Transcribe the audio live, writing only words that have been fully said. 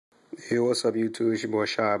Yo, what's up YouTube? It's your boy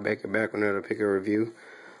Shy back with another pick a review.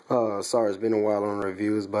 Sorry it's been a while on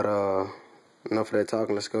reviews, but enough of that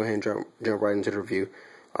talking. Let's go ahead and jump right into the review.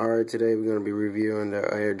 Alright, today we're gonna be reviewing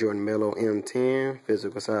the Air Jordan Mellow M10.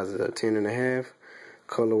 Physical size is a 10.5.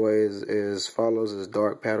 Colorway is as follows: is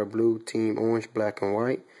dark powder blue, team orange, black and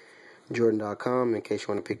white. Jordan.com in case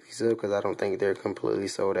you want to pick these up, because I don't think they're completely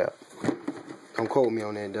sold out. Don't quote me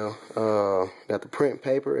on that though. Got the print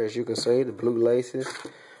paper, as you can see, the blue laces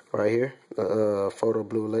right here, photo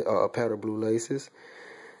blue, powder blue laces,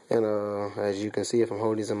 and as you can see, if I'm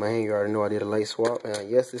holding these in my hand, you already know I did a lace swap.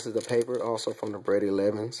 Yes, this is the paper, also from the Brady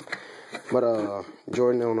 11s. But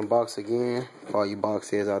Jordan on the box again. For all you box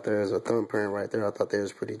heads out there, is a thumbprint right there. I thought that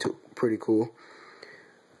was pretty cool.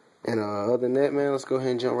 And other than that, man, let's go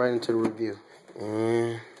ahead and jump right into the review.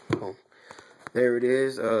 And boom. There it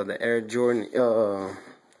is, the Air Jordan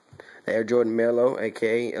Mellow,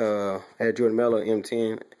 aka Air Jordan Mellow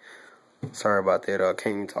M10. Sorry about that,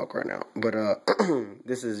 can't even talk right now. But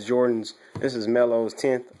this is Mellow's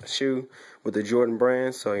 10th shoe with the Jordan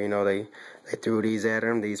brand. So you know they threw these at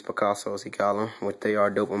him, these Picassos he call them, which they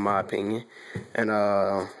are dope in my opinion. And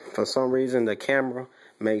for some reason the camera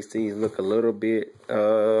makes these look a little bit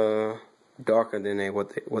darker than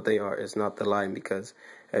what they are. It's not the light, because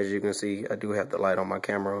as you can see, I do have the light on my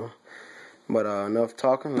camera. But enough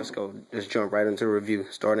talking, let's jump right into the review.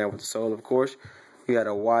 Starting out with the sole, of course. You got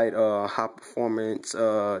a white high performance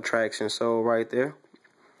traction sole right there.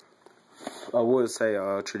 I would say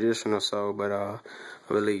traditional sole, but I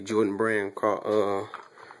believe Jordan brand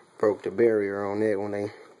broke the barrier on that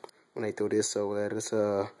when they threw this sole at us.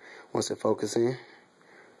 Once it focuses in.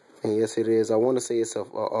 And yes, it is. I want to say it's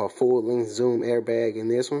a full-length zoom airbag in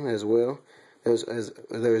this one as well.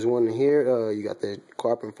 There's one in here. You got the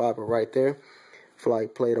carbon fiber right there.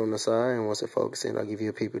 Flight plate on the side. And once it focuses in, I'll give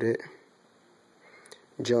you a peep of it.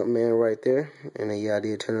 Jumpman right there. And then, yeah, I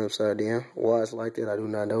did turn it upside down. Why it's like that, I do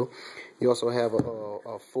not know. You also have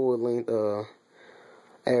a full-length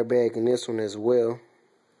airbag in this one as well,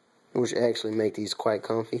 which actually make these quite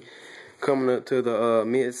comfy. Coming up to the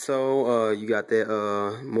midsole, you got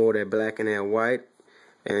that more that black and that white.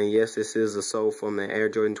 And yes, this is a sole from the Air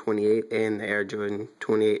Jordan 28 and the Air Jordan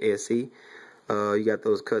 28 SE. You got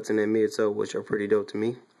those cuts in that midsole, which are pretty dope to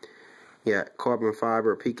me. You got carbon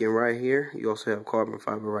fiber peeking right here. You also have carbon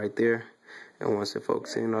fiber right there. And once it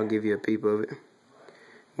focuses in, I'll give you a peep of it.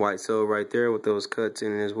 White sole right there with those cuts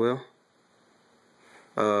in it as well.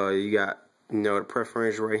 You got the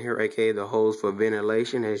preferential right here, aka the holes for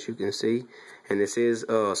ventilation, as you can see. And this is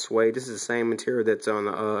suede. This is the same material that's on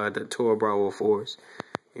the Toro Bravo 4s.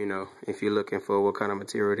 You know, if you're looking for what kind of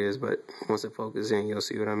material it is, but once it focuses in, you'll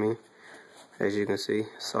see what I mean. As you can see,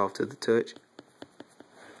 soft to the touch.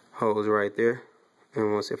 Holes right there.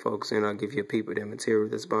 And once it focuses in, I'll give you a peep of that material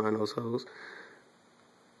that's behind those holes.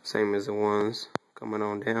 Same as the ones coming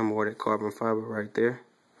on down, more of that carbon fiber right there.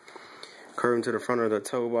 Curving to the front of the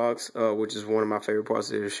toe box, which is one of my favorite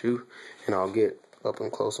parts of the shoe. And I'll get up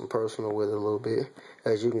and close and personal with it a little bit.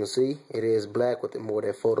 As you can see, it is black with more of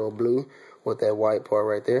that photo blue with that white part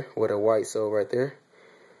right there, with a white sole right there.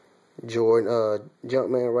 Jordan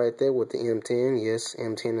Jumpman right there with the M10. Yes,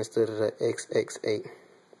 M10 instead of the XX8.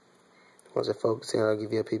 Once it focuses in, I'll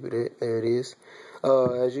give you a peep of it. There it is.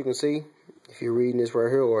 As you can see, if you're reading this right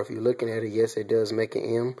here, or if you're looking at it, yes, it does make an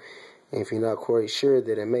M. And if you're not quite sure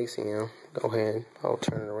that it makes an M, go ahead. I'll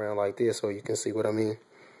turn it around like this so you can see what I mean.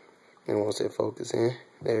 And once it focuses in,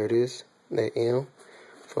 there it is. That M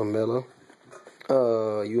for Mellow.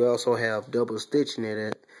 You also have double stitching in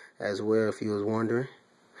it as well, if you was wondering.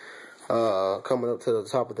 Coming up to the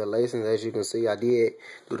top of the lacing, as you can see, I did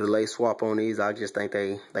do the lace swap on these. I just think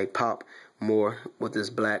they pop more with this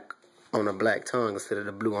black on a black tongue instead of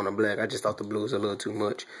the blue on the black. I just thought the blue was a little too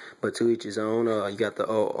much, but to each his own. You got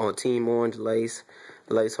the team orange lace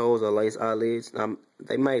holes or lace eyelids.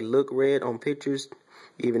 They might look red on pictures,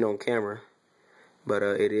 even on camera, but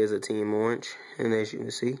it is a team orange. And as you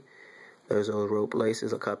can see, there's those rope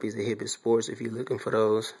laces or copies of Hibbett Sports if you're looking for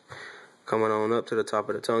those. Coming on up to the top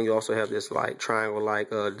of the tongue, you also have this like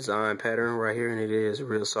triangle-like design pattern right here, and it is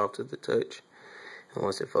real soft to the touch. And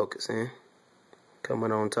once it focuses in,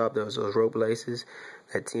 coming on top, there's those rope laces,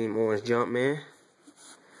 that team orange Jumpman,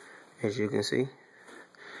 as you can see.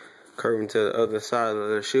 Curving to the other side of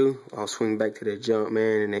the shoe, I'll swing back to the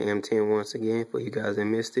Jumpman and the M10 once again for you guys that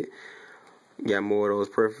missed it. Got more of those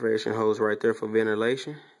perforation holes right there for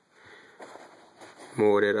ventilation.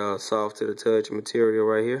 More of that soft to the touch material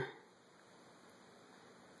right here.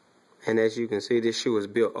 And as you can see, this shoe is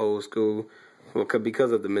built old school. Well,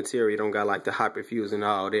 because of the material, you don't got like the hyperfuse and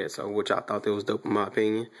all that. So, which I thought that was dope in my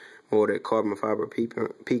opinion. More of that carbon fiber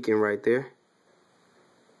peeking right there.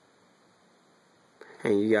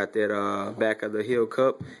 And you got that back of the heel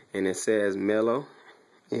cup, and it says Melo,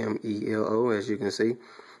 M-E-L-O, as you can see.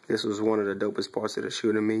 This was one of the dopest parts of the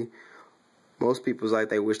shoe to me. Most people's like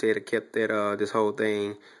they wish they had kept that this whole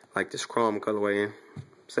thing like this chrome colorway. And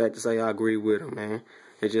sad to say, I agree with them, man.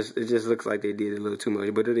 It just looks like they did a little too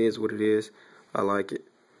much, but it is what it is. I like it.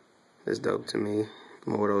 It's dope to me.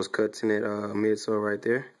 More of those cuts in that midsole right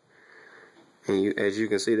there. And as you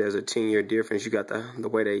can see, there's a 10-year difference. You got the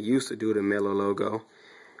way they used to do the Melo logo,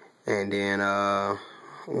 and then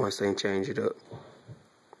once they change it up,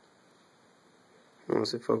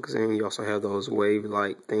 once it focuses in, you also have those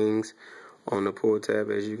wave-like things on the pull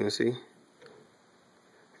tab, as you can see.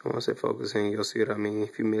 Once it focuses in, you'll see what I mean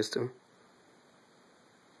if you missed them.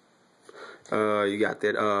 You got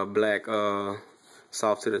that black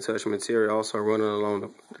soft to the touch material also running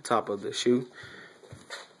along the top of the shoe.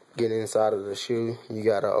 Getting inside of the shoe, you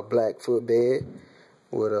got a black footbed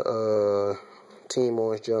with a Team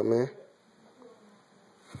Orange Jumpman.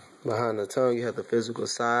 Behind the tongue, you have the physical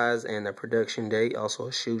size and the production date. Also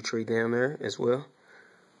a shoe tree down there as well.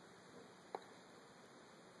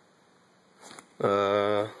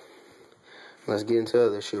 Let's get into the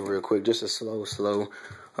other shoe real quick. Just a slow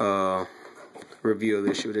review of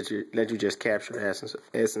the shoe that you just capture the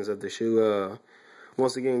essence of the shoe.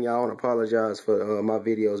 Once again, y'all, I want to apologize for my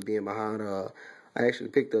videos being behind. I actually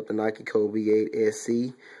picked up the Nike Code V8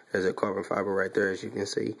 SC. There's a carbon fiber right there, as you can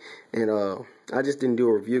see. And I just didn't do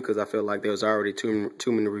a review because I felt like there was already too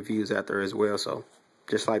many reviews out there as well. So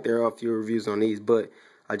just like there are a few reviews on these, but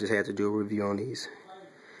I just had to do a review on these.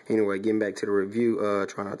 Anyway, getting back to the review,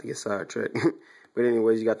 try not to get sidetracked. But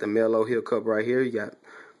anyways, you got the Melo heel cup right here. You got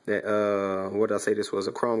that, what did I say? This was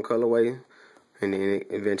a chrome colorway. And then it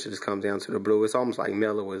eventually just comes down to the blue. It's almost like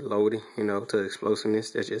Melo with loading, you know, to explosiveness.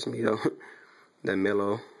 That's just me, though. That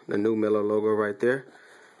Melo, the new Melo logo right there.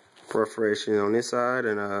 Perforation on this side.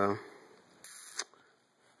 And I'm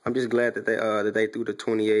just glad that they threw the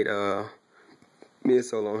 28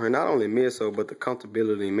 midsole on her. Not only midsole, but the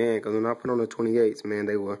comfortability, man. Because when I put on the 28s, man,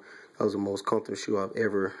 that was the most comfortable shoe I've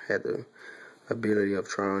ever had the ability of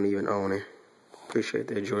trying, even owning. Appreciate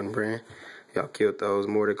that, Jordan brand. Y'all killed those.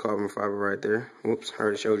 More than carbon fiber right there. Whoops, I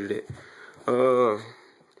already showed you that.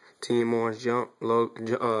 Team Orange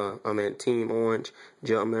Team Orange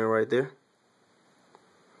Jumpman right there.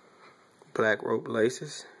 Black rope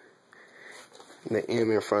laces. The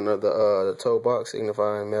M in front of the toe box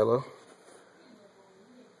signifying Melo.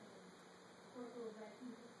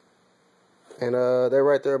 And that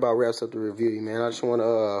right there about wraps up the review, man. I just want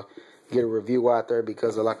to get a review out there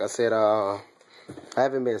because, like I said, I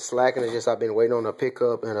haven't been slacking. It's just I've been waiting on a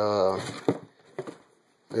pickup, and I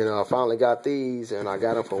finally got these, and I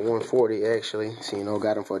got them for $140 actually. So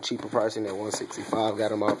got them for a cheaper price than at $165. Got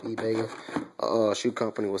them off eBay. Shoe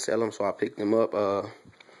company will sell them, so I picked them up.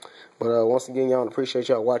 But once again, y'all, appreciate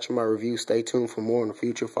y'all watching my review. Stay tuned for more in the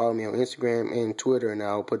future. Follow me on Instagram and Twitter, and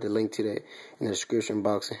I'll put the link to that in the description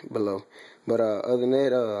box below. But other than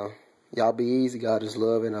that, y'all be easy. God is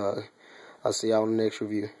love, and I'll see y'all in the next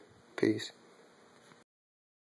review. Peace.